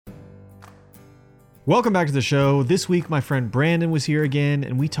Welcome back to the show. This week, my friend Brandon was here again,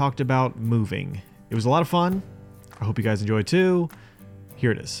 and we talked about moving. It was a lot of fun. I hope you guys enjoyed too. Here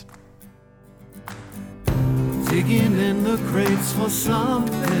it is. Digging in the crates for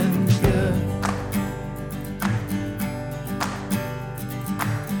something good.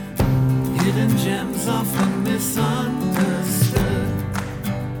 Hidden gems often misunderstood.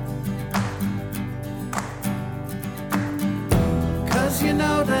 'Cause you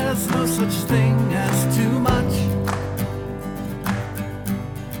know there's no such thing as too much.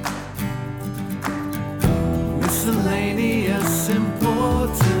 Miscellaneous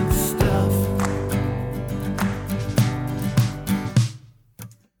important stuff.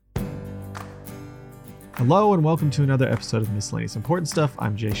 Hello and welcome to another episode of Miscellaneous Important Stuff.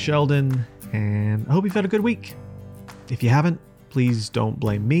 I'm Jay Sheldon, and I hope you've had a good week. If you haven't, please don't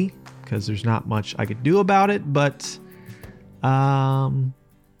blame me, because there's not much I could do about it, but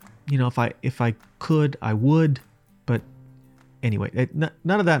if I could, I would. But anyway,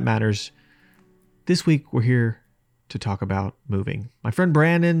 none of that matters. This week, we're here to talk about moving. My friend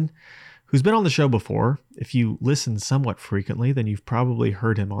Brandon, who's been on the show before, if you listen somewhat frequently, then you've probably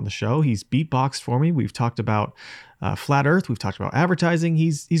heard him on the show. He's beatboxed for me. We've talked about Flat Earth. We've talked about advertising.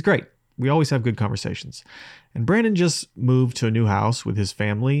 He's great. We always have good conversations. And Brandon just moved to a new house with his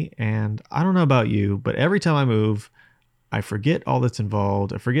family. And I don't know about you, but every time I move, I forget all that's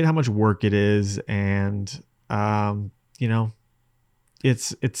involved. I forget how much work it is. And,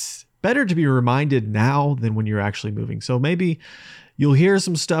 it's better to be reminded now than when you're actually moving. So maybe you'll hear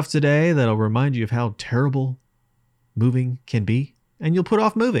some stuff today that'll remind you of how terrible moving can be, and you'll put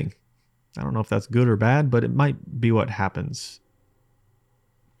off moving. I don't know if that's good or bad, but it might be what happens.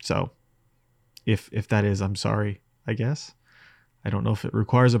 So if that is, I'm sorry, I guess. I don't know if it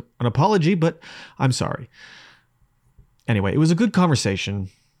requires an apology, but I'm sorry. Anyway, it was a good conversation.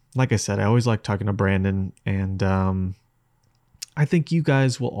 Like I said, I always like talking to Brandon, and I think you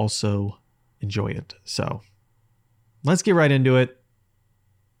guys will also enjoy it. So let's get right into it.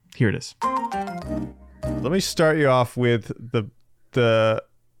 Here it is. Let me start you off with well,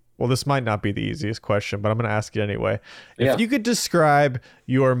 this might not be the easiest question, but I'm going to ask it anyway. Yeah. If you could describe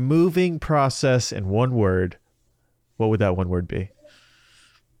your moving process in one word, what would that one word be?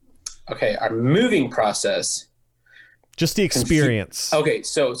 Okay, our moving process. Just the experience. Okay,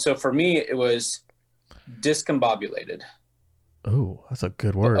 so for me, it was discombobulated. Oh, that's a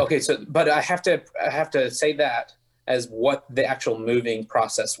good word. Okay, but I have to say that as what the actual moving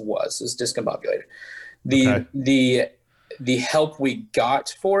process is discombobulated. The help we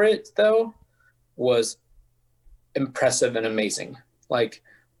got for it though was impressive and amazing. Like,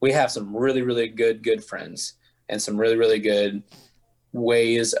 we have some really, really good friends and some really, really good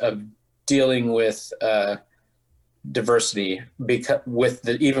ways of dealing with diversity even with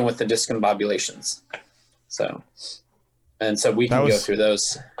the discombobulations. So we can go through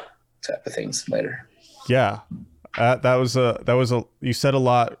those type of things later. Yeah. That was you said a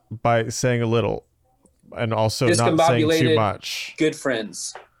lot by saying a little, and also not saying too much. Good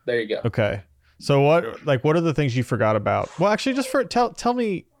friends. There you go. Okay. So what are the things you forgot about? Well, actually, just tell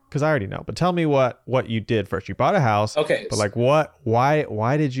me, because I already know, but tell me what you did first. You bought a house. Okay. But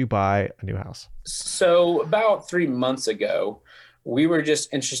why did you buy a new house? So about 3 months ago, we were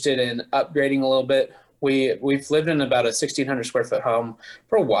just interested in upgrading a little bit. We've lived in about a 1,600 square foot home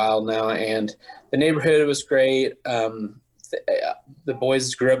for a while now, and the neighborhood was great. The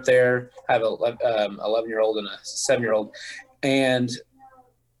boys grew up there. I have a 11-year-old and a 7-year-old,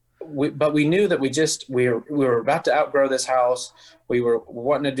 but we knew that we were about to outgrow this house. We were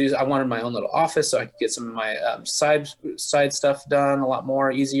wanting to I wanted my own little office so I could get some of my side stuff done a lot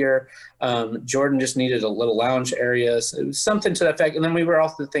more easier. Jordan just needed a little lounge area. So it was something to that effect. And then we were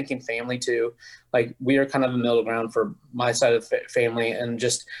also thinking family too. Like, we are kind of a middle ground for my side of the family, and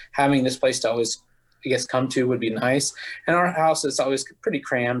just having this place to always, I guess, come to would be nice. And our house is always pretty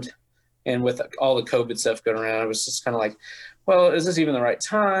crammed. And with all the COVID stuff going around, it was just kind of like, well, is this even the right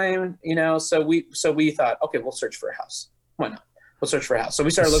time? So we thought, okay, we'll search for a house. Why not? We'll search for a house. So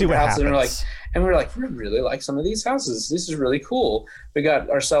we started looking for houses, and we really like some of these houses. This is really cool. We got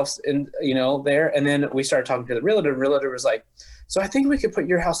ourselves in, there. And then we started talking to the realtor. The realtor was like, so I think we could put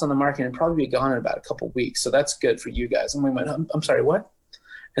your house on the market and probably be gone in about a couple of weeks. So that's good for you guys. And we went, I'm sorry, what?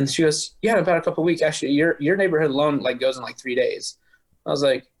 And she goes, yeah, about a couple of weeks. Actually, your neighborhood alone goes in 3 days. I was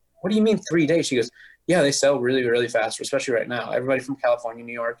like, what do you mean 3 days? She goes, yeah, they sell really, really fast, especially right now. Everybody from California,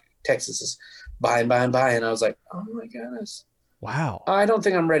 New York, Texas is buying. And I was like, oh my goodness. Wow. I don't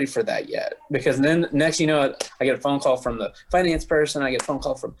think I'm ready for that yet, because then next, I get a phone call from the finance person. I get a phone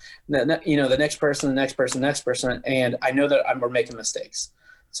call from the next person. And I know that we're making mistakes.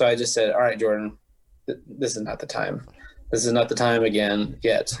 So I just said, all right, Jordan, this is not the time. This is not the time again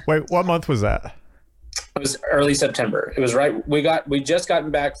yet. Wait, what month was that? It was early September. It was right. We just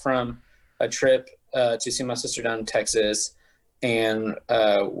gotten back from a trip to see my sister down in Texas, and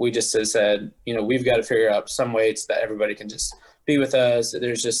we just said, we've got to figure out some ways that everybody can just be with us.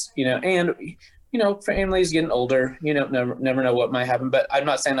 There's just, and families getting older, never know what might happen. But I'm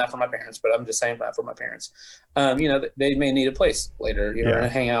not saying that for my parents, but I'm just saying that for my parents. They may need a place later, to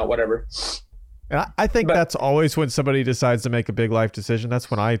hang out, whatever. And I think that's always when somebody decides to make a big life decision. That's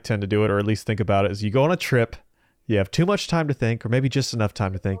when I tend to do it, or at least think about it, is you go on a trip, you have too much time to think, or maybe just enough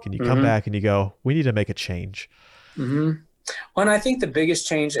time to think, and you come back and you go, we need to make a change. Mm-hmm. Well, and I think the biggest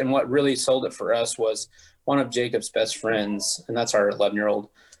change and what really sold it for us was one of Jacob's best friends, and that's our 11-year-old.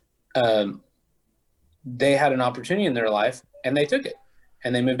 They had an opportunity in their life, and they took it,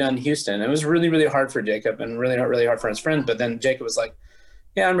 and they moved down to Houston. It was really, really hard for Jacob, and really, really hard for his friends. But then Jacob was like,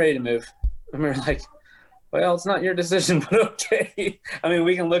 yeah, I'm ready to move. And we were like, well, it's not your decision, but okay. I mean,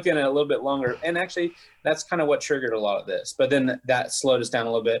 we can look at it a little bit longer. And actually, that's kind of what triggered a lot of this. But then that slowed us down a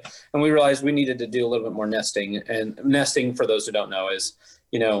little bit. And we realized we needed to do a little bit more nesting. And nesting, for those who don't know, is,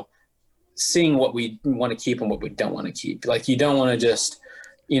 seeing what we want to keep and what we don't want to keep. Like, you don't want to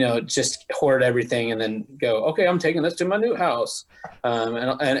just hoard everything and then go, okay, I'm taking this to my new house.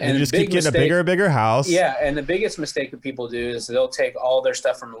 And just keep getting a bigger and bigger house. Yeah. And the biggest mistake that people do is they'll take all their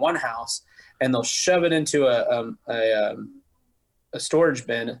stuff from one house and they'll shove it into a storage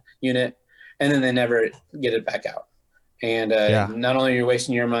bin unit, and then they never get it back out. And not only are you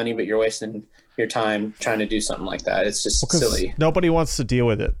wasting your money, but you're wasting your time trying to do something like that. It's just silly. Nobody wants to deal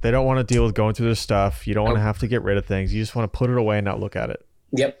with it. They don't want to deal with going through their stuff. You don't want to have to get rid of things. You just want to put it away and not look at it.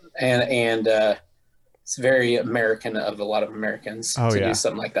 Yep. And it's very American of a lot of Americans to do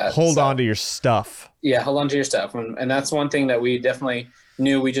something like that. Hold on to your stuff. Yeah, hold on to your stuff. And that's one thing that we definitely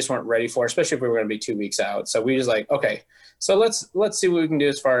knew we just weren't ready for, especially if we were going to be 2 weeks out. So we just like, okay, so let's see what we can do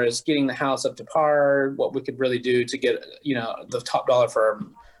as far as getting the house up to par, what we could really do to get, the top dollar for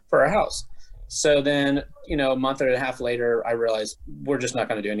our house. So then, a month and a half later, I realized we're just not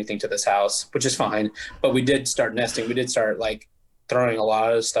going to do anything to this house, which is fine. But we did start nesting. We did start throwing a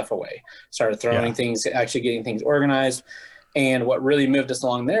lot of stuff away, started throwing things, actually getting things organized. And what really moved us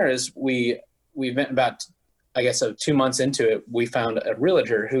along there is we went about, 2 months into it, we found a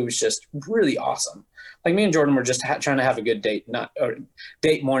realtor who was just really awesome. Like, me and Jordan were just trying to have a good date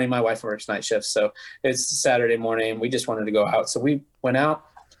morning. My wife works night shifts, so it's Saturday morning. We just wanted to go out. So we went out.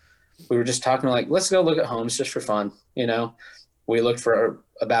 We were just talking let's go look at homes just for fun. We looked for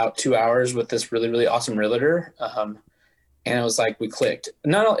about 2 hours with this really, really awesome realtor. And it was like, we clicked.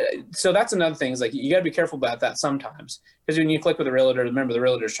 So that's another thing is you got to be careful about that sometimes, because when you click with a realtor, remember the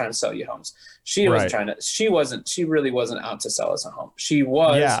realtor's trying to sell you homes. She really wasn't out to sell us a home. She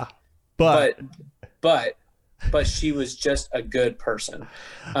was, but she was just a good person.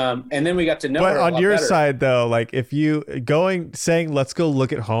 And then we got to know her a lot on your better. side though, if you saying, let's go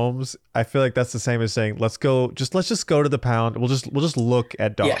look at homes, I feel like that's the same as saying, let's just go to the pound. We'll just look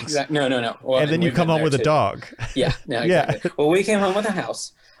at dogs. Yeah, exactly. No. Well, and then you come home with a dog. Yeah. No, exactly. Yeah. Well, we came home with a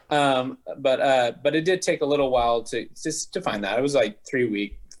house. But it did take a little while to find that. It was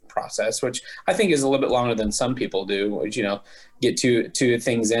 3-week process, which I think is a little bit longer than some people do, which, get two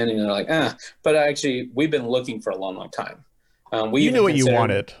things in and you're like, but actually we've been looking for a long, long time. You knew what you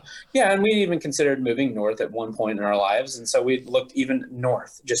wanted. Yeah. And we even considered moving north at one point in our lives. And so we looked even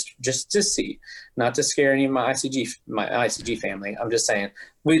north, just to see, not to scare any of my ICG family. I'm just saying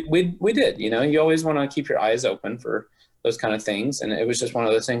we did, you always want to keep your eyes open for those kind of things. And it was just one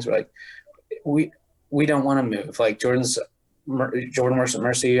of those things where we don't want to move. Jordan works at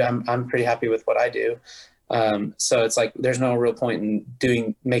Mercy. I'm pretty happy with what I do. So it's there's no real point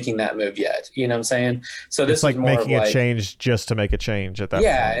in making that move yet. You know what I'm saying? So this is more making a change just to make a change at that point.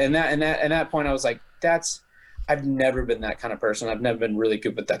 Yeah. And that point I was like, I've never been that kind of person. I've never been really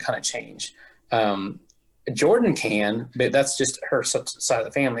good with that kind of change. Jordan can, but that's just her side of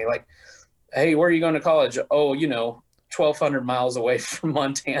the family. Hey, where are you going to college? Oh, 1,200 miles away from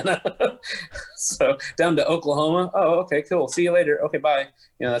Montana. So down to Oklahoma. Oh, okay, cool. See you later. Okay, bye.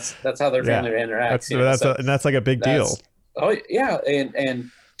 That's how their family interacts. That's like a big deal. Oh yeah.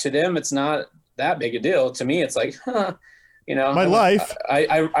 And to them, it's not that big a deal. To me, it's my life.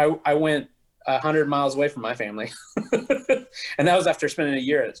 I went 100 miles away from my family. And that was after spending a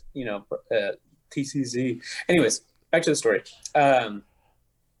year at, TCZ. Anyways, back to the story.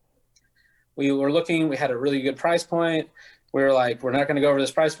 We were looking, we had a really good price point. We were like, we're not going to go over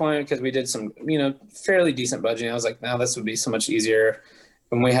this price point because we did some, fairly decent budgeting. I was like, now this would be so much easier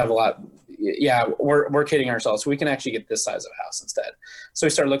when we have a lot, yeah, we're kidding ourselves. We can actually get this size of a house instead. So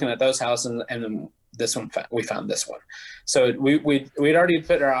we started looking at those houses, and then this one, we found this one. So we'd already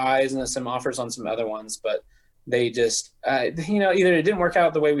put our eyes into some offers on some other ones, but they just, either it didn't work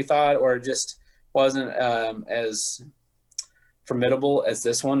out the way we thought, or it just wasn't as formidable as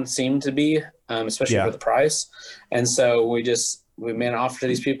this one seemed to be, especially for the price. And so we made an offer to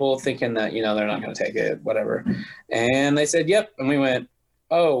these people thinking that, they're not going to take it, whatever. And they said, yep. And we went,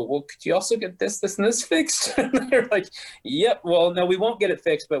 oh, well, could you also get this, and this fixed? And they're like, yep. Well, no, we won't get it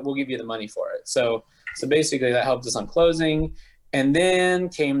fixed, but we'll give you the money for it. So basically that helped us on closing. And then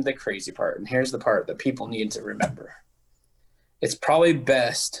came the crazy part. And here's the part that people need to remember. It's probably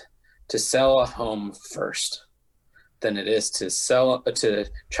best to sell a home first than it is to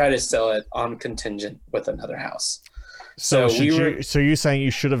try to sell it on contingent with another house. So you're saying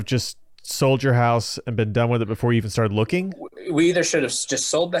you should have just sold your house and been done with it before you even started looking? We either should have just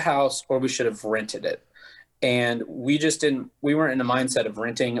sold the house, or we should have rented it. And we weren't in the mindset of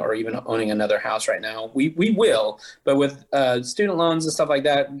renting or even owning another house right now. We will, but with student loans and stuff like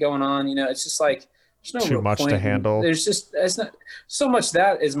that going on, it's just like, there's no too much point. To handle. It's not so much.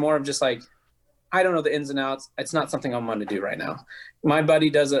 That is more of just like, I don't know the ins and outs. It's not something I'm going to do right now. My buddy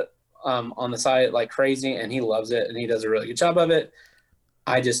does it on the side like crazy, and he loves it, and he does a really good job of it.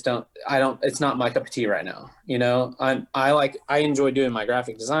 I don't, it's not my cup of tea right now. I enjoy doing my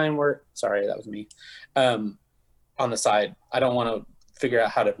graphic design work. Sorry, that was me. On the side, I don't want to figure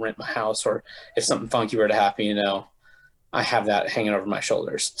out how to rent my house, or if something funky were to happen, I have that hanging over my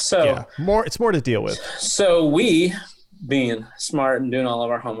shoulders. So it's more to deal with. So we, being smart and doing all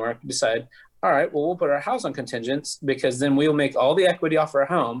of our homework, decide, all right, well, we'll put our house on contingents, because then we'll make all the equity off our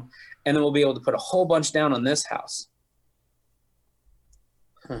home, and then we'll be able to put a whole bunch down on this house.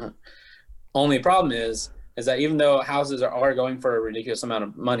 Only problem is that even though houses are going for a ridiculous amount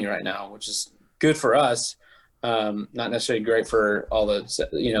of money right now, which is good for us, not necessarily great for all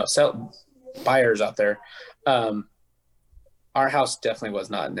the buyers out there, our house definitely was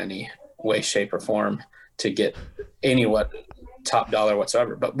not in any way, shape, or form to get top dollar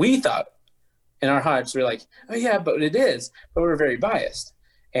whatsoever. But we thought in our hearts, we were like, oh yeah, but it is. But we were very biased,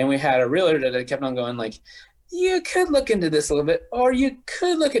 and we had a realtor that kept on going like, you could look into this a little bit, or you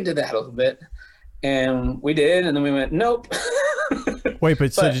could look into that a little bit. And we did. And then we went, nope. Wait,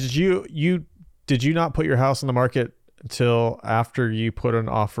 so did you not put your house on the market until after you put an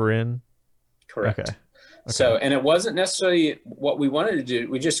offer in? Correct. Okay. So, and it wasn't necessarily what we wanted to do.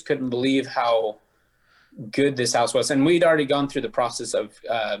 We just couldn't believe how good this house was. And we'd already gone through the process of,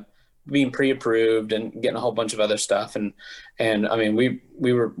 being pre-approved and getting a whole bunch of other stuff. And I mean,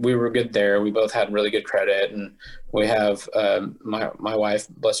 we were good there. We both had really good credit, and we have, my wife,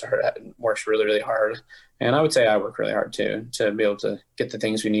 bless her heart, works really, really hard. And I would say I work really hard too, to be able to get the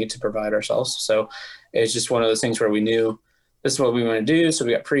things we need to provide ourselves. So it's just one of those things where we knew this is what we want to do. So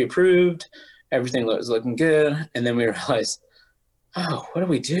we got pre-approved, everything was looking good. And then we realized, oh, what do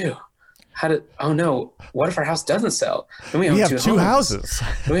we do? Oh no, what if our house doesn't sell? Then we have two houses.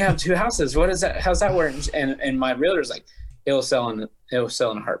 We have two houses. What is that? How's that work? And my realtor's like, it'll sell in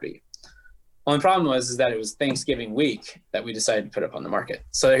a heartbeat. Only problem was that it was Thanksgiving week that we decided to put up on the market.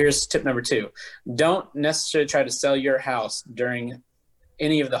 So here's tip number 2. Don't necessarily try to sell your house during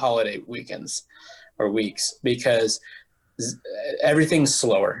any of the holiday weekends or weeks, because everything's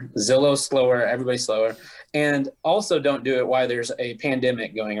slower. Zillow's slower, everybody's slower. And also don't do it while there's a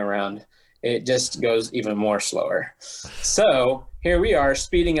pandemic going around. It just goes even more slower. So here we are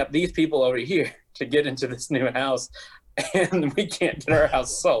speeding up these people over here to get into this new house, and we can't get our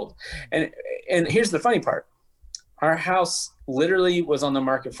house sold. And here's the funny part. Our house literally was on the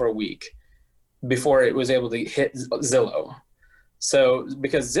market for a week before it was able to hit Zillow. So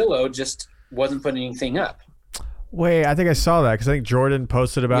because Zillow just wasn't putting anything up. Wait, I think I saw that, because I think Jordan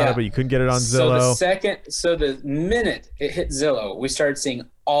posted about it, but you couldn't get it on Zillow. So the minute it hit Zillow, we started seeing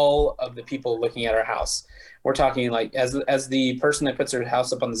all of the people looking at our house. We're talking like, as the person that puts their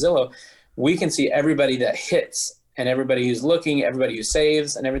house up on the Zillow, we can see everybody that hits and everybody who's looking, everybody who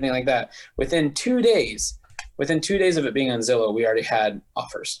saves, and everything like that. Within 2 days of it being on Zillow, we already had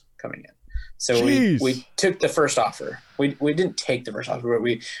offers coming in. So we took the first offer. We didn't take the first offer, but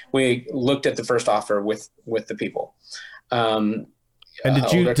we looked at the first offer with the people. And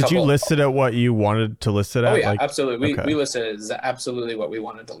did you list it at what you wanted to list it at? Oh yeah, absolutely. We listed it as absolutely what we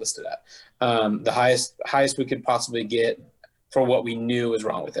wanted to list it at. The highest we could possibly get for what we knew was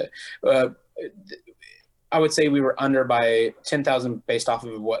wrong with it. I would say we were under by 10,000 based off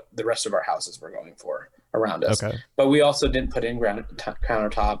of what the rest of our houses were going for around us. Okay. But we also didn't put in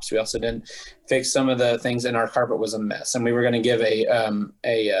countertops. We also didn't fix some of the things, and our carpet was a mess. And we were going to give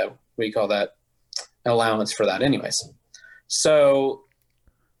we what do you call that, allowance for that anyways. So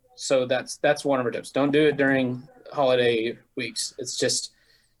that's one of our tips. Don't do it during holiday weeks. It's just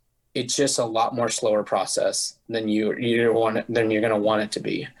a lot more slower process than you're going to want it to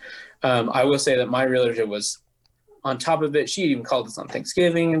be. I will say that my realtor was on top of it. She even called us on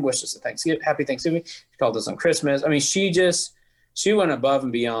Thanksgiving, wished us a happy Thanksgiving. She called us on Christmas. I mean, she went above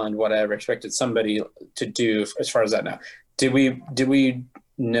and beyond what I ever expected somebody to do as far as that now. Did we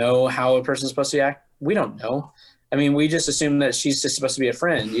know how a person's supposed to act? We don't know. I mean, we just assume that she's just supposed to be a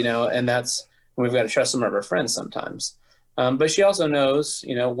friend, and that's when we've got to trust some of our friends sometimes. But she also knows,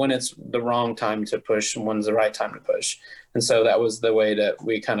 when it's the wrong time to push and when's the right time to push. And so that was the way that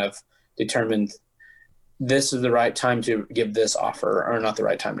we kind of determined this is the right time to give this offer or not the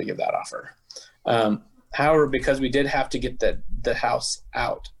right time to give that offer. However, because we did have to get the house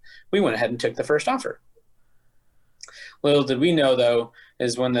out, we went ahead and took the first offer. Little did we know, though,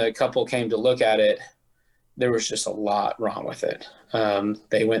 is when the couple came to look at it, there was just a lot wrong with it.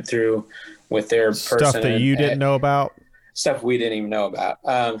 They went through with their person. Stuff that you didn't know about? Stuff we didn't even know about.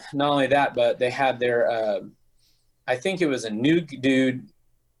 Not only that, but they had their, I think it was a new dude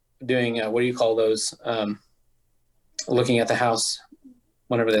doing, what do you call those? Looking at the house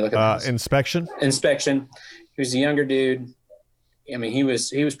whenever they look at the house. Inspection. He was a younger dude. I mean, he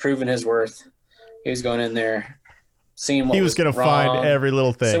was proving his worth. He was going in there, seeing what he was going to find every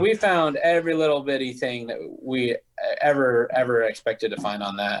little thing. So we found every little bitty thing that we ever expected to find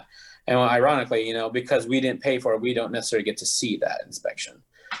on that. And ironically, because we didn't pay for it, we don't necessarily get to see that inspection.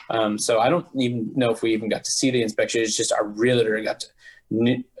 So I don't even know if we even got to see the inspection. It's just our realtor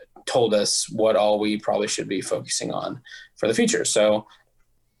told us what all we probably should be focusing on for the future. So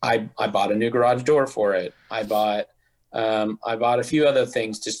I bought a new garage door for it. I bought a few other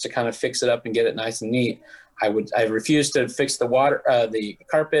things just to kind of fix it up and get it nice and neat. I refused to fix the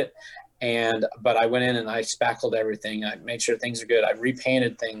carpet. But I went in and I spackled everything. I made sure things are good. I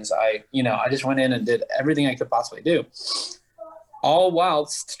repainted things. I just went in and did everything I could possibly do, all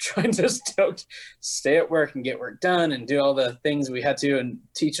whilst trying to still stay at work and get work done and do all the things we had to and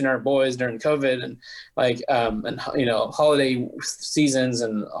teaching our boys during COVID and holiday seasons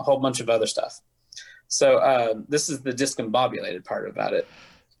and a whole bunch of other stuff. So this is the discombobulated part about it.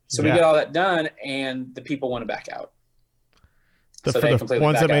 So we get all that done and the people want to back out. The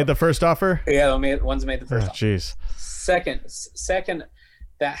ones that made the first offer? Yeah, the ones that made the first offer. Jeez. Second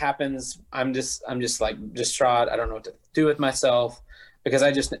that happens, I'm just like distraught. I don't know what to do with myself because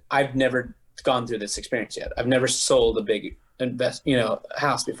I've never gone through this experience yet. I've never sold a big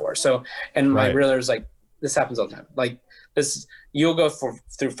house before. So, and my realtor's like, this happens all the time. Like this, you'll go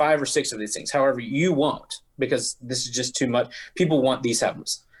through 5 or 6 of these things. However, you won't because this is just too much. People want these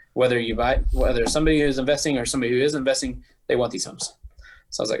homes, whether somebody who's investing or somebody who is investing, they want these homes.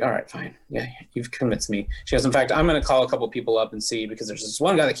 So I was like, all right, fine. Yeah, you've convinced me. She goes, in fact, I'm going to call a couple people up and see because there's this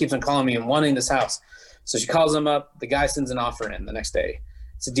one guy that keeps on calling me and wanting this house. So she calls him up. The guy sends an offer in the next day.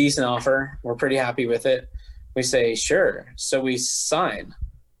 It's a decent offer. We're pretty happy with it. We say, sure. So we sign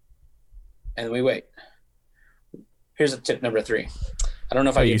and we wait. Here's a tip number 3. I don't know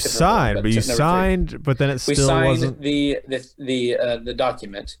if I gave tip number 1, but you signed, but then it still wasn't. We signed the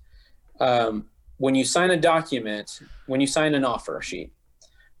document. When you sign a document, when you sign an offer sheet,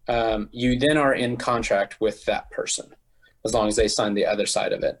 you then are in contract with that person, as long as they sign the other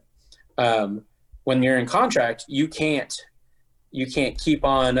side of it. When you're in contract, you can't keep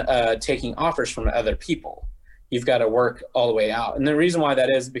on taking offers from other people. You've got to work all the way out. And the reason why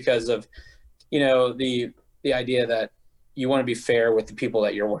that is because of, the idea that you want to be fair with the people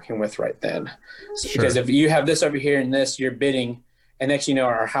that you're working with right then. Sure. Because if you have this over here and this, you're bidding. And next,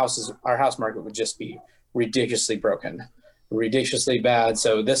 our house market would just be ridiculously broken, ridiculously bad.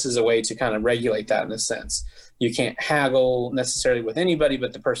 So this is a way to kind of regulate that in a sense. You can't haggle necessarily with anybody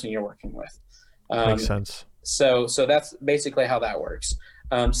but the person you're working with. Makes sense. So that's basically how that works.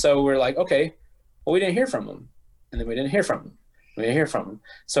 So we're like, okay, well, we didn't hear from them. And then we didn't hear from them.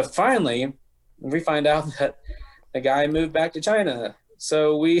 So finally, we find out that the guy moved back to China.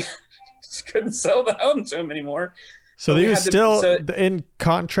 So we just couldn't sell the home to him anymore. So he was still in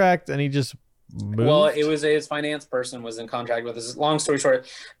contract and he just moved? Well, it was his finance person was in contract with us. Long story short,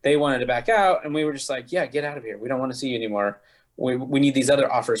 they wanted to back out and we were just like, yeah, get out of here. We don't want to see you anymore. We need these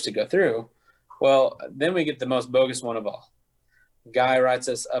other offers to go through. Well, then we get the most bogus one of all. Guy writes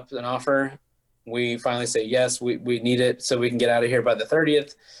us up an offer. We finally say, yes, we need it so we can get out of here by the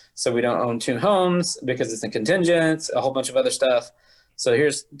 30th. So we don't own 2 homes because it's in contingent, a whole bunch of other stuff. So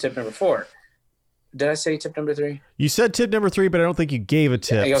here's tip number 4. did I say tip number 3? You said tip number 3, but I don't think you gave a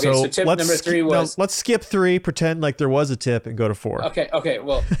tip. Okay, so tip number 3 was... let's skip 3, pretend like there was a tip, and go to 4. Okay.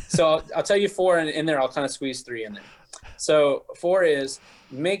 Well, so I'll tell you 4, and in there I'll kind of squeeze 3 in there. So 4 is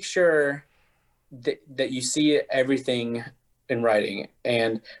make sure that you see everything in writing.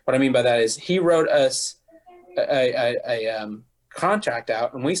 And what I mean by that is he wrote us a contract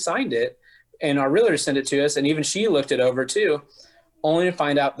out, and we signed it, and our realtor sent it to us, and even she looked it over too, only to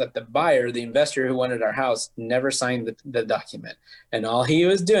find out that the buyer, the investor who wanted our house, never signed the document. And all he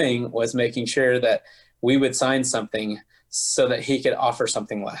was doing was making sure that we would sign something so that he could offer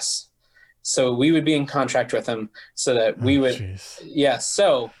something less. So we would be in contract with him so that we would, geez. yeah.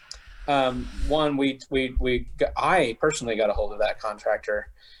 So I personally got a hold of that contractor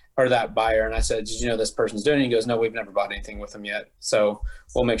or that buyer, and I said, did you know this person's doing it? He goes, no, we've never bought anything with them yet. So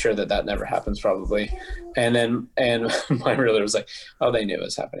we'll make sure that never happens probably. And my realtor was like, oh, they knew it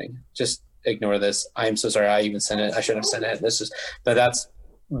was happening. Just ignore this. I'm so sorry. I even sent it. I shouldn't have sent it. But that's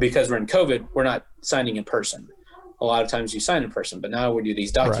because we're in COVID, we're not signing in person. A lot of times you sign in person, but now we do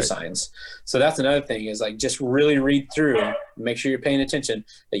these DocuSigns. Right. So that's another thing is like, just really read through, make sure you're paying attention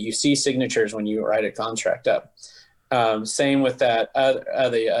that you see signatures when you write a contract up. Same with that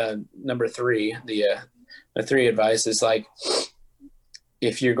number 3, the 3 advice is like,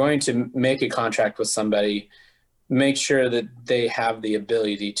 if you're going to make a contract with somebody, make sure that they have the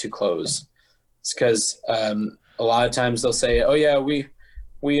ability to close. It's because a lot of times they'll say, oh yeah, we're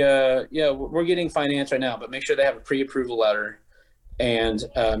getting finance right now, but make sure they have a pre-approval letter, and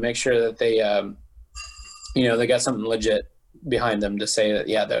make sure that they they got something legit behind them to say that,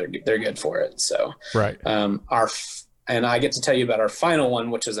 yeah, they're good for it. So, right. And I get to tell you about our final one,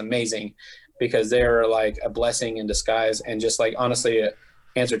 which is amazing because they're like a blessing in disguise and just like, honestly, an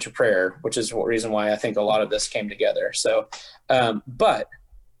answer to prayer, which is the reason why I think a lot of this came together. So,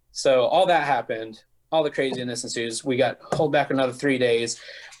 so all that happened, all the craziness ensues. We got hold back another 3 days.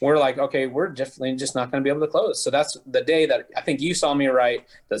 We're like, okay, we're definitely just not going to be able to close. So that's the day that I think you saw me write,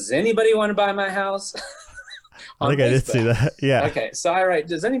 does anybody want to buy my house? I think Facebook. I did see that. Yeah. Okay. So I write,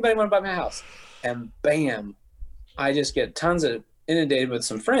 does anybody want to buy my house? And bam, I just get tons of inundated with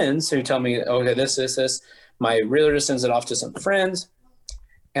some friends who tell me, okay, this. My realtor sends it off to some friends.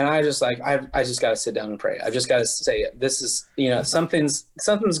 And I just like, I just got to sit down and pray. I've just got to say, this is, something's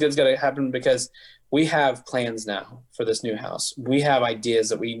good's got to happen because we have plans now for this new house. We have ideas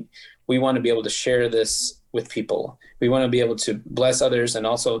that we want to be able to share this with people. We want to be able to bless others and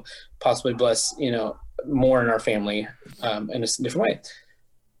also possibly bless, more in our family in a different way.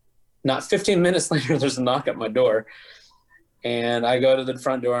 Not 15 minutes later, there's a knock at my door, and I go to the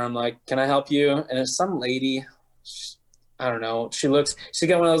front door. I'm like, can I help you? And it's some lady, I don't know. She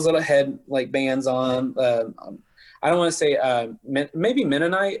got one of those little head like bands on. I don't want to say maybe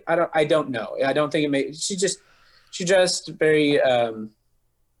Mennonite. I don't know. I don't think it may. She dressed very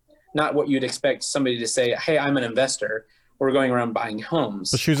not what you'd expect somebody to say. Hey, I'm an investor. We're going around buying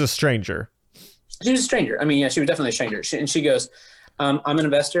homes. So she was a stranger. She was a stranger. I mean, yeah, she was definitely a stranger. And she goes, I'm an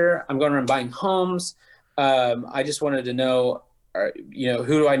investor. I'm going around buying homes. I just wanted to know, who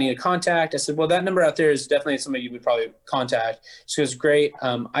do I need to contact? I said, well, that number out there is definitely somebody you would probably contact. She goes, great.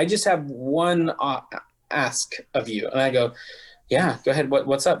 I just have one ask of you. And I go, yeah, go ahead.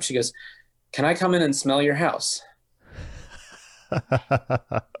 What's up? She goes, can I come in and smell your house?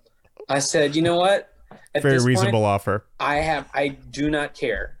 I said, you know what? At Very reasonable offer. I do not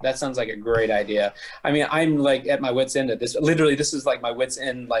care. That sounds like a great idea. I mean, I'm like at my wit's end at this. Literally, this is like my wit's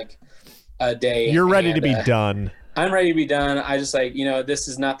end, like a day. You're ready to be done. I'm ready to be done. I just like, this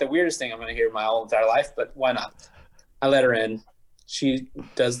is not the weirdest thing I'm going to hear my whole entire life, but why not? I let her in. She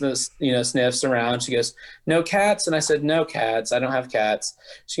does this, sniffs around. She goes, no cats? And I said, no cats. I don't have cats.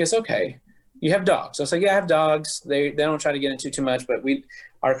 She goes, okay. You have dogs? I was like, yeah, I have dogs. They don't try to get into too much, but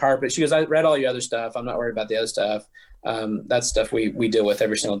our carpet. She goes, I read all your other stuff. I'm not worried about the other stuff. That's stuff we deal with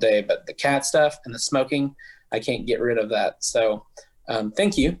every single day. But the cat stuff and the smoking, I can't get rid of that. So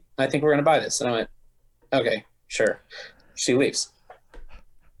thank you. I think we're going to buy this. And I went, okay, sure. She leaves.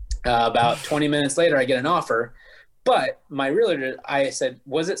 About 20 minutes later, I get an offer. But my realtor, I said,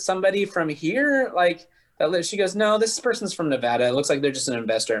 was it somebody from here? Like, she goes, no, this person's from Nevada. It looks like they're just an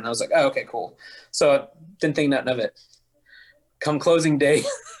investor. And I was like, oh, okay, cool. So I didn't think nothing of it. Come closing day,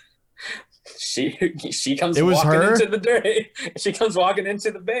 she comes walking into the day. She comes walking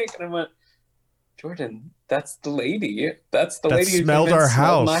into the bank, and I went, Jordan, that's the lady. That's the lady who smelled our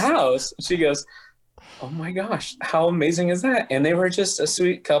house. My house. She goes, oh my gosh, how amazing is that? And they were just a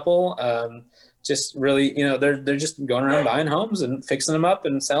sweet couple. Just really, they're just going around buying homes and fixing them up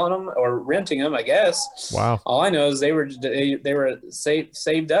and selling them or renting them, I guess. Wow. All I know is they were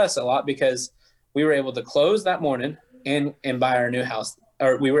saved us a lot because we were able to close that morning and buy our new house,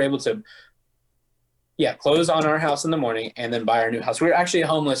 or we were able to, close on our house in the morning and then buy our new house. We were actually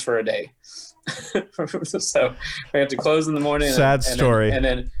homeless for a day. So we have to close in the morning. Sad story.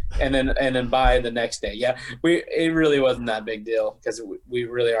 And then buy the next day. Yeah. It really wasn't that big deal because we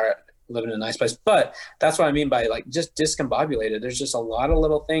really are living in a nice place. But that's what I mean by like just discombobulated. There's just a lot of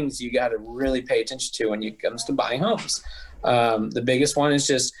little things you got to really pay attention to when it comes to buying homes. The biggest one is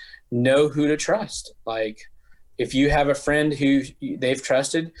just know who to trust. Like if you have a friend who they've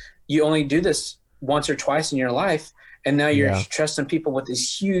trusted, you only do this once or twice in your life. And now you're trusting people with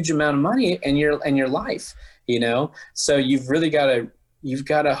this huge amount of money in your life, you know? So you've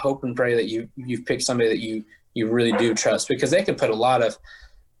got to hope and pray that you've picked somebody that you really do trust, because they can put a lot of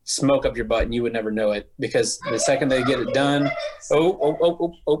smoke up your butt and you would never know it, because the second they get it done,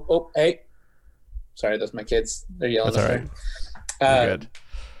 hey, sorry, that's my kids. They're yelling. That's all right. Good.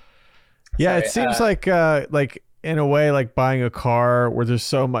 Yeah. Sorry, it seems like in a way, like buying a car where there's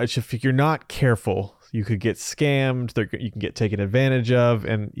so much, if you're not careful, you could get scammed. You can get taken advantage of.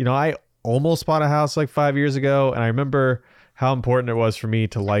 And, you know, I almost bought a house like 5 years ago. And I remember how important it was for me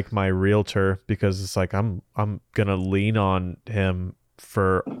to like my realtor, because it's like, I'm going to lean on him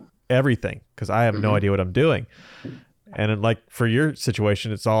for everything because I have no idea what I'm doing. And like for your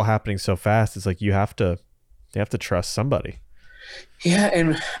situation, it's all happening so fast. It's like, you have to trust somebody. Yeah.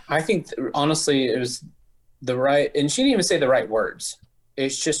 And I think honestly, it was the right, and she didn't even say the right words.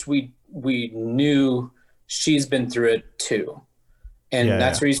 It's just, we knew she's been through it too. And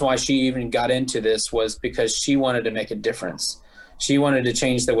that's the reason why she even got into this, was because she wanted to make a difference. She wanted to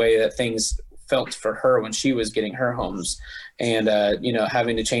change the way that things felt for her when she was getting her homes and,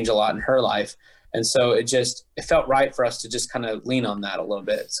 having to change a lot in her life. And so it felt right for us to just kind of lean on that a little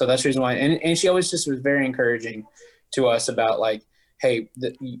bit. So that's the reason why. And she always just was very encouraging to us about like, hey,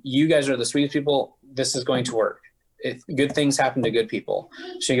 you guys are the sweetest people. This is going to work. Good things happen to good people.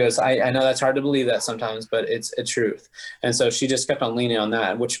 She goes, I know that's hard to believe that sometimes, but it's a truth. And so she just kept on leaning on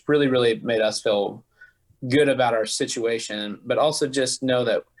that, which really, really made us feel good about our situation, but also just know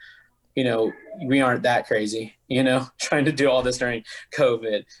that, you know, we aren't that crazy, you know, trying to do all this during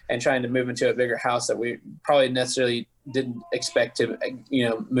COVID and trying to move into a bigger house that we probably necessarily didn't expect to,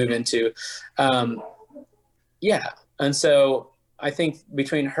 move into. And so I think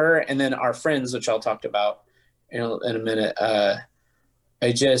between her and then our friends, which I'll talk about, in a minute,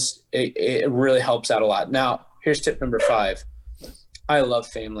 it really helps out a lot. Now, here's tip number 5. I love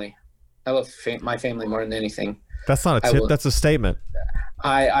family. I love my family more than anything. That's not a tip. That's a statement.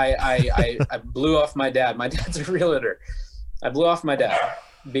 I blew off my dad. My dad's a realtor. I blew off my dad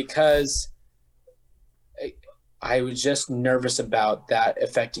because I was just nervous about that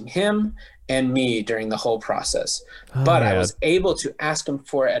affecting him and me during the whole process. But I was able to ask him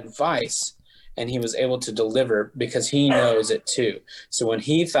for advice, and he was able to deliver because he knows it too. So when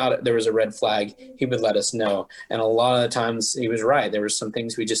he thought there was a red flag, he would let us know. And a lot of the times he was right. There were some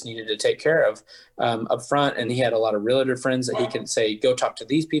things we just needed to take care of up front. And he had a lot of realtor friends that he can say, go talk to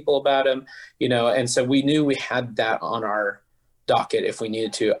these people about him, and so we knew we had that on our docket if we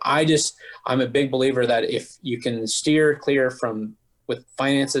needed to. I'm a big believer that if you can steer clear with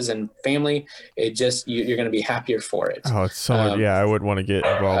finances and family, you're going to be happier for it. Oh, it's so I wouldn't want to get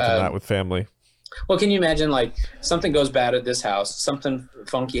involved in that with family. Well, can you imagine like something goes bad at this house, something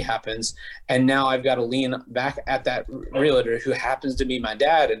funky happens, and now I've got to lean back at that realtor who happens to be my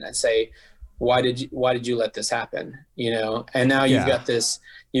dad and say, why did you let this happen? And now you've got this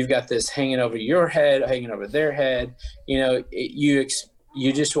hanging over your head, hanging over their head. You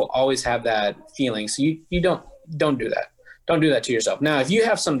just will always have that feeling. So you don't do that. Don't do that to yourself. Now, if you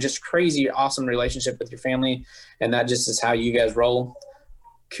have some just crazy, awesome relationship with your family and that just is how you guys roll,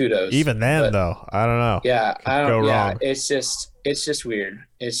 kudos. Even then, though, I don't know. Yeah, I don't go wrong. It's just weird.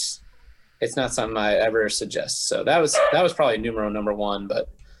 It's not something I ever suggest. So that was probably number 1, but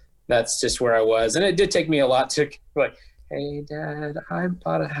that's just where I was. And it did take me a lot to like, hey, Dad, I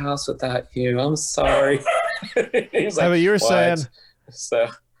bought a house without you. I'm sorry. He's like, but you were what? saying so.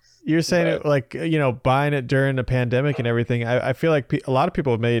 You're saying it like, buying it during the pandemic and everything. I feel like a lot of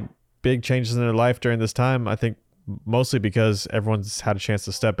people have made big changes in their life during this time. I think mostly because everyone's had a chance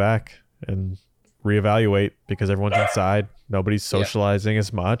to step back and reevaluate because everyone's inside. Nobody's socializing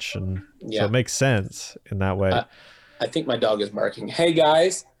as much. And so it makes sense in that way. I think my dog is barking. Hey,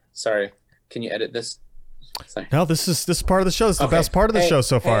 guys. Sorry. Can you edit this? Sorry. No, this is part of the show. This is the best part of the show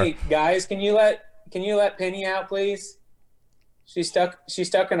so far. Hey, guys, can you let Penny out, please? She's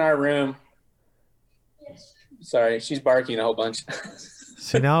stuck in our room. Sorry, she's barking a whole bunch.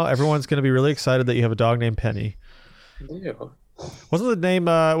 See, now everyone's going to be really excited that you have a dog named Penny. I do. Wasn't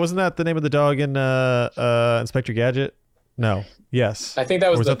that the name of the dog in Inspector Gadget? No. Yes. I think that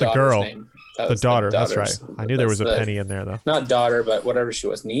was, or was the that the daughter's girl? name. That The was daughter. That's daughter's- right. I knew there was a that's Penny in there though. Not daughter, but whatever she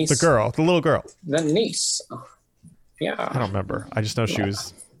was, niece. The girl, the little girl. The niece. I Yeah. don't remember. I just know she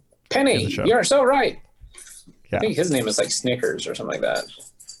was. Penny, the show. you're so right. Yeah. I think his name is like Snickers or something like that.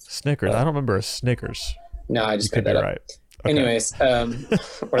 Snickers. I don't remember a Snickers. No, I You just could made be that up. right. Okay. Anyways,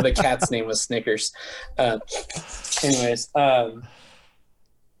 or the cat's name was Snickers. Anyways,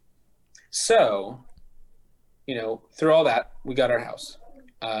 so, through all that, we got our house.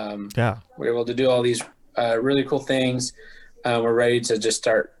 Yeah. We were able to do all these really cool things. We're ready to just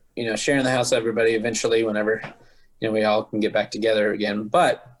start, sharing the house with everybody eventually whenever, we all can get back together again.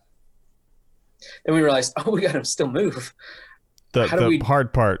 But then we realized, we got to still move. The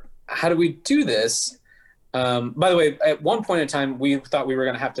hard part. How do we do this? By the way, at one point in time, we thought we were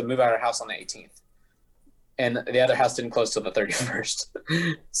going to have to move out of our house on the 18th. And the other house didn't close till the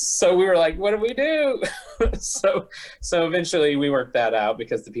 31st. So we were like, what do we do? So eventually we worked that out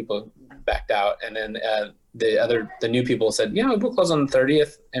because the people backed out. And then the new people said, we'll close on the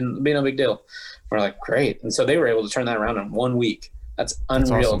 30th and it'll be no big deal. We're like, great. And so they were able to turn that around in 1 week. That's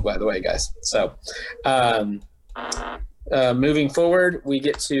unreal, awesome. by the way, guys. So moving forward, we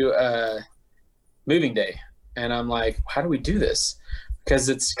get to moving day. And I'm like, how do we do this? Because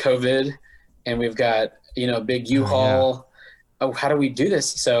it's COVID and we've got, a big U-Haul. Oh, how do we do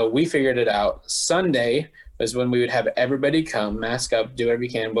this? So we figured it out. Sunday was when we would have everybody come, mask up, do whatever we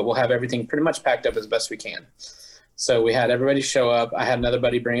can, but we'll have everything pretty much packed up as best we can. So we had everybody show up. I had another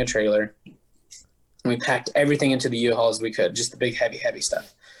buddy bring a trailer. And we packed everything into the U-Haul as we could, just the big, heavy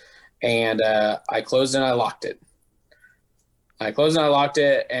stuff. And I closed and I locked it.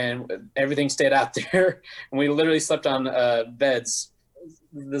 And everything stayed out there. And we literally slept on beds.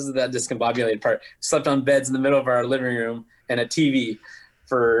 This is that discombobulated part. Slept on beds in the middle of our living room and a TV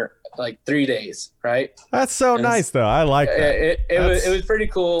for like 3 days, right? That's so nice, though. I like that. It was pretty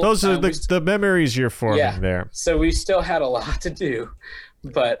cool. Those are the memories you're forming there. So we still had a lot to do.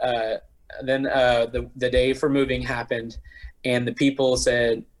 But then the day for moving happened, and the people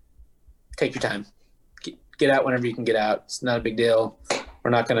said, take your time. Get out whenever you can get out. It's not a big deal. We're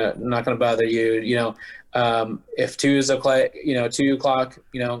not gonna bother you. If 2 o'clock,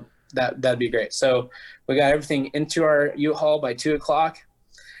 that'd be great. So we got everything into our U-Haul by 2 o'clock,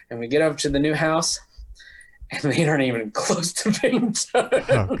 and we get over to the new house, and they aren't even close to being done.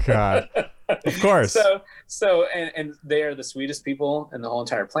 Oh God! Of course. So they are the sweetest people in the whole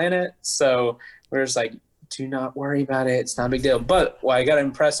entire planet. So we're just like, do not worry about it. It's not a big deal. But what I got to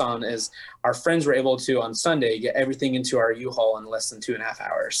impress on is our friends were able to, on Sunday, get everything into our U-Haul in less than 2.5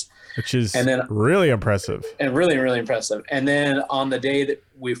 hours. Which is really impressive. And really, really impressive. And then on the day that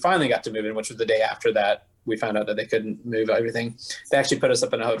we finally got to move in, which was the day after that, we found out that they couldn't move everything. They actually put us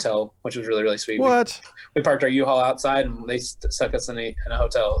up in a hotel, which was really, really sweet. What? We parked our U-Haul outside, and they stuck us in a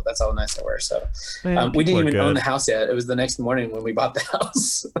hotel. That's all nice to wear. So Man, we didn't people even are own good. the house yet. It was the next morning when we bought the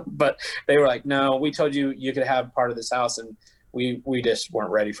house. But they were like, no, we told you could have part of this house, and we just weren't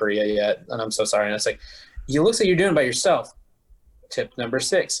ready for you yet. And I'm so sorry. And it's like, it looks like you're doing it by yourself. Tip number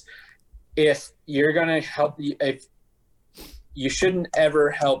 6. If you're going to help, if you shouldn't ever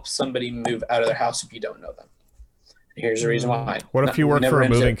help somebody move out of their house if you don't know them. Here's the reason why. What if you work for a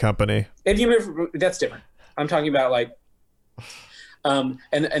moving company? If you move, that's different. I'm talking about like,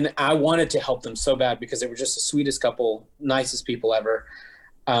 and I wanted to help them so bad because they were just the sweetest couple, nicest people ever.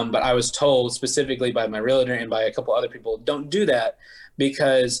 But I was told specifically by my realtor and by a couple other people, don't do that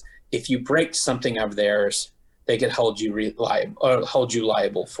because if you break something of theirs, they could hold you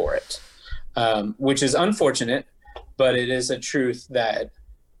liable for it, which is unfortunate, but it is a truth that,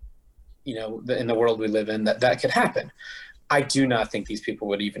 in the world we live in, that could happen. I do not think these people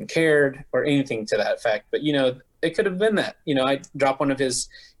would even cared or anything to that effect, but it could have been that, I dropped one of his,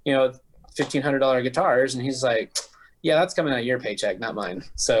 $1,500 guitars and he's like, yeah, that's coming out of your paycheck, not mine.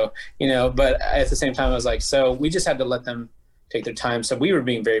 So, but at the same time, I was like, so we just had to let them take their time. So we were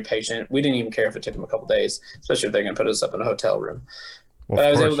being very patient. We didn't even care if it took them a couple days, especially if they're going to put us up in a hotel room. Well, but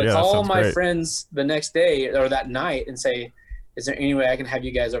I was course, able to call my great. friends the next day or that night and say, is there any way I can have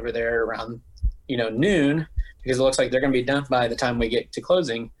you guys over there around, noon? Because it looks like they're going to be done by the time we get to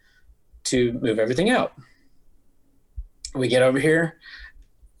closing to move everything out. We get over here.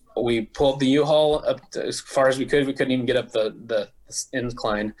 We pulled the U-Haul up as far as we could. We couldn't even get up the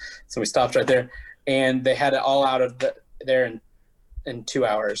incline. So we stopped right there. And they had it all out of there in 2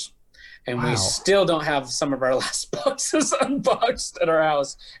 hours. And Wow. we still don't have some of our last boxes unboxed at our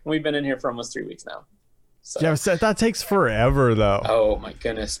house. And we've been in here for almost 3 weeks now. So, Yeah, so that takes forever, though. oh, my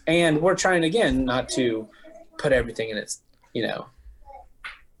goodness. And we're trying, again, not to put everything in its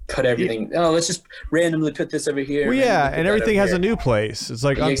put everything. Oh, let's just randomly put this over here. Well, yeah, and everything has a new place. It's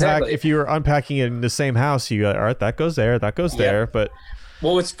like Exactly. If you were unpacking it in the same house, you go, all right, that goes there, that goes there. But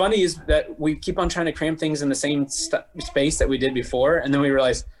well, what's funny is that we keep on trying to cram things in the same space that we did before, and then we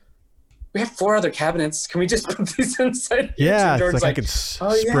realize we have 4 other cabinets. Can we just put these inside? Yeah, it's like I can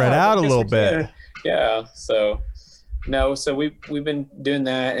spread out a little bit. Yeah. So we've been doing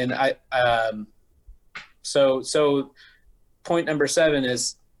that, and so point number 7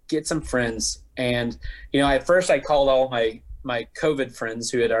 is get some friends. And at first I called all my COVID friends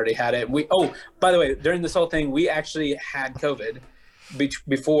who had already had it. By the way, during this whole thing, we actually had COVID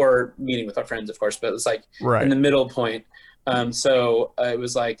before meeting with our friends, of course, but it was like in the middle point. So it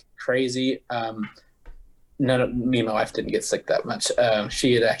was like crazy. Me and my wife didn't get sick that much.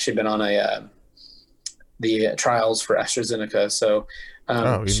 She had actually been on the trials for AstraZeneca. So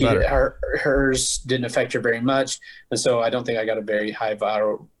hers didn't affect her very much. And so I don't think I got a very high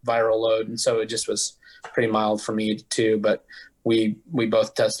viral load. And so it just was pretty mild for me too. But we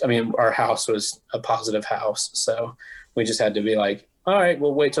both tested. I mean, our house was a positive house. So we just had to be like, all right,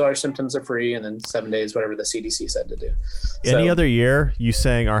 we'll wait till our symptoms are free, and then 7 days, whatever the CDC said to do. Any other year, you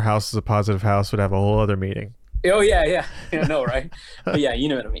saying our house is a positive house would have a whole other meeting. Oh yeah. I know, right? But yeah, you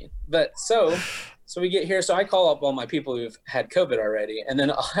know what I mean. But so we get here. So I call up all my people who've had COVID already, and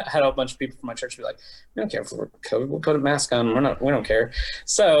then I had a bunch of people from my church be like, "We don't care if we're COVID. We'll put a mask on. We don't care."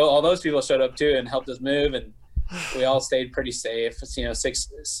 So all those people showed up too and helped us move, and we all stayed pretty safe.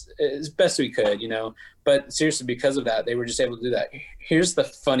 6 as best we could, But seriously, because of that, they were just able to do that. Here's the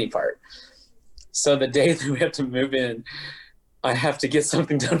funny part. So the day that we have to move in, I have to get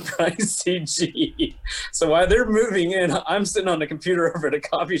something done for ICG. So while they're moving in, I'm sitting on the computer over at a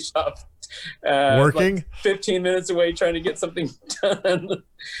coffee shop, working like 15 minutes away, trying to get something done.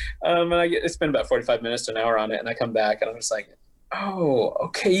 And I spend about 45 minutes to an hour on it, and I come back and I'm just like, oh,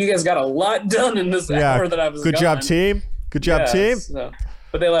 okay, you guys got a lot done in this hour that I was Good gone. Job, team. Good job, team. So,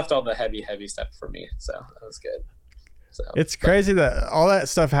 but they left all the heavy stuff for me, so that was good. So it's crazy that all that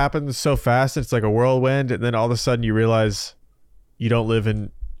stuff happens so fast. It's like a whirlwind, and then all of a sudden you realize you don't live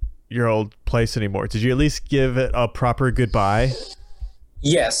in your old place anymore. Did you at least give it a proper goodbye?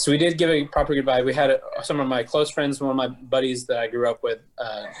 Yes, we did give a proper goodbye. We had some of my close friends, one of my buddies that I grew up with,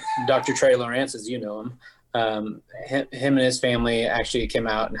 Dr. Trey Lawrence, as you know him. Him and his family actually came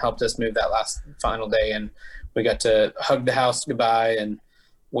out and helped us move that last final day, and we got to hug the house goodbye and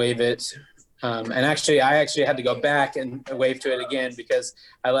wave it. And actually, I had to go back and wave to it again because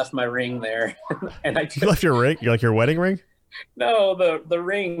I left my ring there. And You left your ring? Like your wedding ring? No, the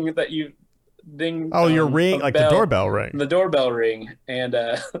ring that you ding. Oh, your ring, like the doorbell ring. The doorbell ring, and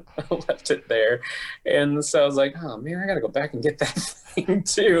I left it there. And so I was like, oh man, I got to go back and get that thing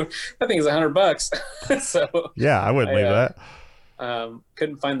too. That thing is $100. So yeah, I wouldn't leave that.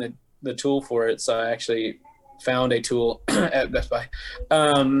 Couldn't find the tool for it, so I actually found a tool at Best Buy,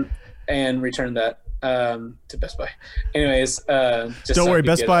 and returned that to Best Buy. Anyways, just don't worry,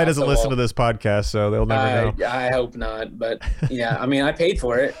 Best Buy doesn't listen wall. to this podcast, so they'll never know. I hope not, but yeah, I mean, I paid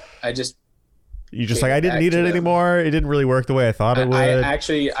for it. I just I didn't need it anymore. It didn't really work the way I thought it would.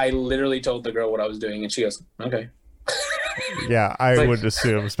 I literally told the girl what I was doing, and she goes, okay. Yeah, I would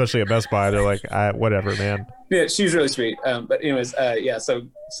assume, especially at Best Buy, they're like, whatever, man. Yeah, she's really sweet. But anyways, yeah. So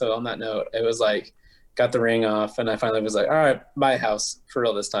on that note, it was like, got the ring off, and I finally was like, all right, buy a house for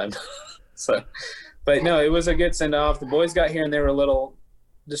real this time. So, but no, it was a good send off. The boys got here and they were a little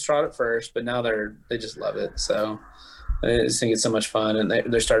distraught at first, but now they just love it. So I just think it's so much fun, and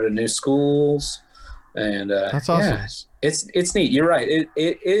they started new schools, and that's awesome. Yeah, it's neat. You're right.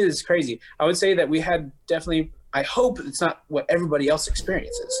 It is crazy. I would say that we had definitely. I hope it's not what everybody else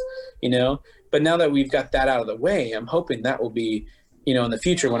experiences, But now that we've got that out of the way, I'm hoping that will be, in the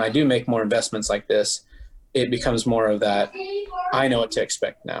future when I do make more investments like this, it becomes more of that. I know what to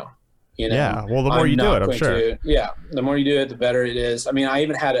expect now. Yeah. Well, the more you do it, I'm sure. The more you do it, the better it is. I mean, I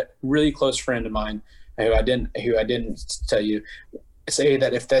even had a really close friend of mine who I didn't tell you, say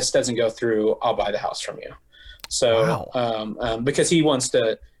that if this doesn't go through, I'll buy the house from you. So, wow. Because he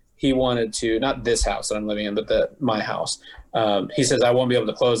wanted to, not this house that I'm living in, but my house. He says, I won't be able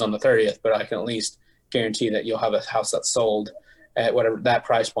to close on the 30th, but I can at least guarantee that you'll have a house that's sold at whatever that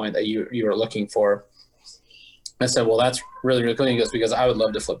price point that you were looking for. I said, well, that's really, really cool. He goes, because I would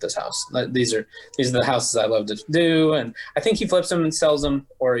love to flip this house. These are the houses I love to do. And I think he flips them and sells them,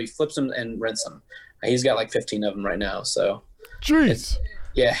 or he flips them and rents them. He's got like 15 of them right now. So, jeez.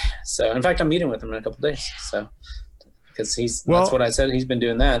 Yeah. So in fact, I'm meeting with him in a couple of days. So, because that's what I said. He's been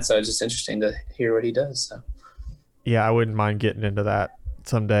doing that. So it's just interesting to hear what he does. So. Yeah. I wouldn't mind getting into that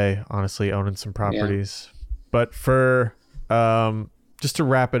someday, honestly, owning some properties, but for just to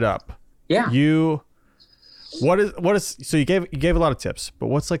wrap it up. Yeah. What is so you gave a lot of tips, but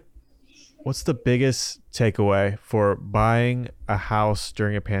what's the biggest takeaway for buying a house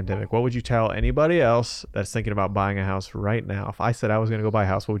during a pandemic? What would you tell anybody else that's thinking about buying a house right now? If I said I was going to go buy a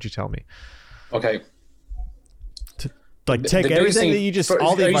house, what would you tell me? Okay. Take everything that you just,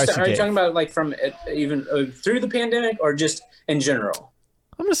 all the advice you gave. Are you talking about like from even through the pandemic or just in general?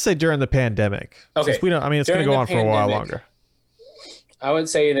 I'm going to say during the pandemic. Okay. It's going to go on for a while longer. I would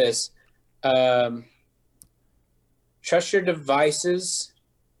say this. Trust your devices,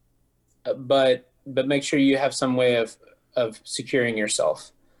 but make sure you have some way of securing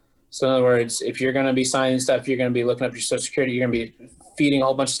yourself. So in other words, if you're going to be signing stuff, you're going to be looking up your social security, you're going to be feeding a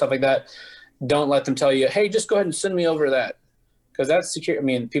whole bunch of stuff like that. Don't let them tell you, hey, just go ahead and send me over that. Because that's secure. I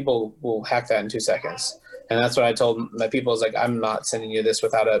mean, people will hack that in 2 seconds. And that's what I told my people is like, I'm not sending you this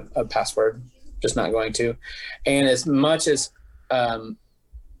without a password. Just not going to. And as much as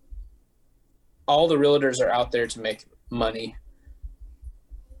all the realtors are out there to make money,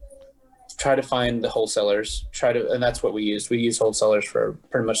 try to find the wholesalers, and that's what we used. We used wholesalers for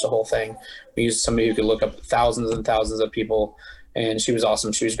pretty much the whole thing. We used somebody who could look up thousands and thousands of people, and she was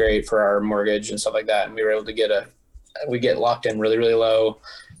awesome. She was great for our mortgage and stuff like that. And we were able to get locked in really, really low,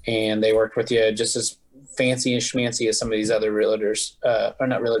 and they worked with you just as fancy and schmancy as some of these other realtors, or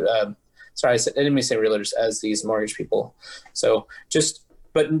not realtors. Sorry, I didn't mean to say realtors, as these mortgage people. So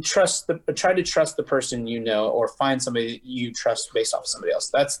but try to trust the person you know, or find somebody that you trust based off of somebody else.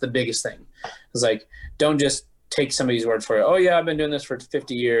 That's the biggest thing. It's like, don't just take somebody's word for it. Oh yeah, I've been doing this for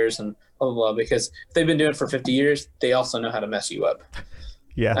 50 years and blah, blah, blah. Because if they've been doing it for 50 years, they also know how to mess you up.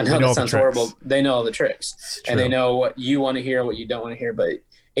 Yeah. I know that sounds horrible. They know all the tricks, and they know what you want to hear, what you don't want to hear, but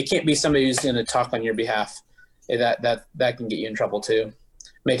it can't be somebody who's going to talk on your behalf. That can get you in trouble too.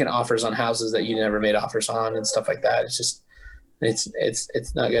 Making offers on houses that you never made offers on and stuff like that. It's just,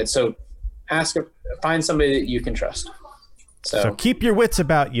 it's not good. So find somebody that you can trust. So keep your wits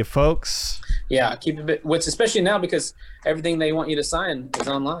about you, folks. Yeah, keep a bit wits, especially now because everything they want you to sign is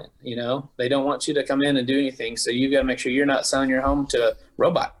online. You know, they don't want you to come in and do anything. So you've got to make sure you're not selling your home to a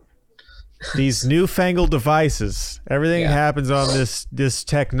robot. These newfangled devices, everything happens on this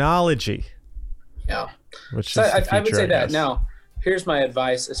technology. Yeah. Which so is I would say that. Now, here's my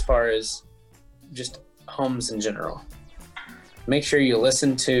advice as far as just homes in general. Make sure you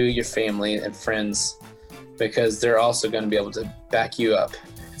listen to your family and friends, because they're also going to be able to back you up.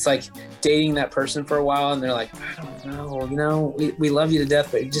 It's like dating that person for a while and they're like, I don't know, you know, we love you to death,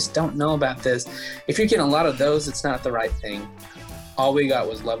 but you just don't know about this. If you're getting a lot of those, it's not the right thing. All we got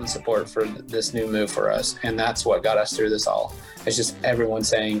was love and support for this new move for us. And that's what got us through this all. It's just everyone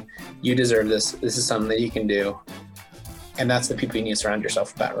saying, you deserve this. This is something that you can do. And that's the people you need to surround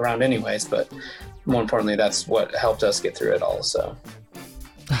yourself around anyways. But more importantly, that's what helped us get through it all. So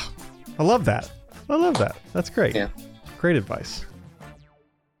I love that. That's great. Yeah. Great advice.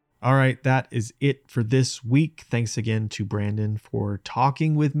 All right, that is it for this week. Thanks again to Brandon for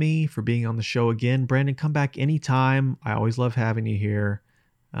talking with me, for being on the show again. Brandon, come back anytime. I always love having you here.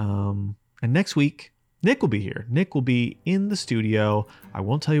 And next week, Nick will be here. Nick will be in the studio. I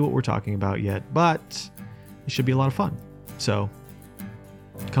won't tell you what we're talking about yet, but it should be a lot of fun. So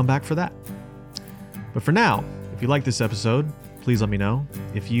come back for that. But for now, if you like this episode, please let me know.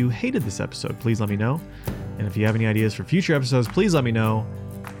 If you hated this episode, please let me know. And if you have any ideas for future episodes, please let me know.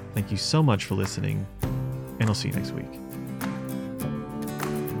 Thank you so much for listening, and I'll see you next week.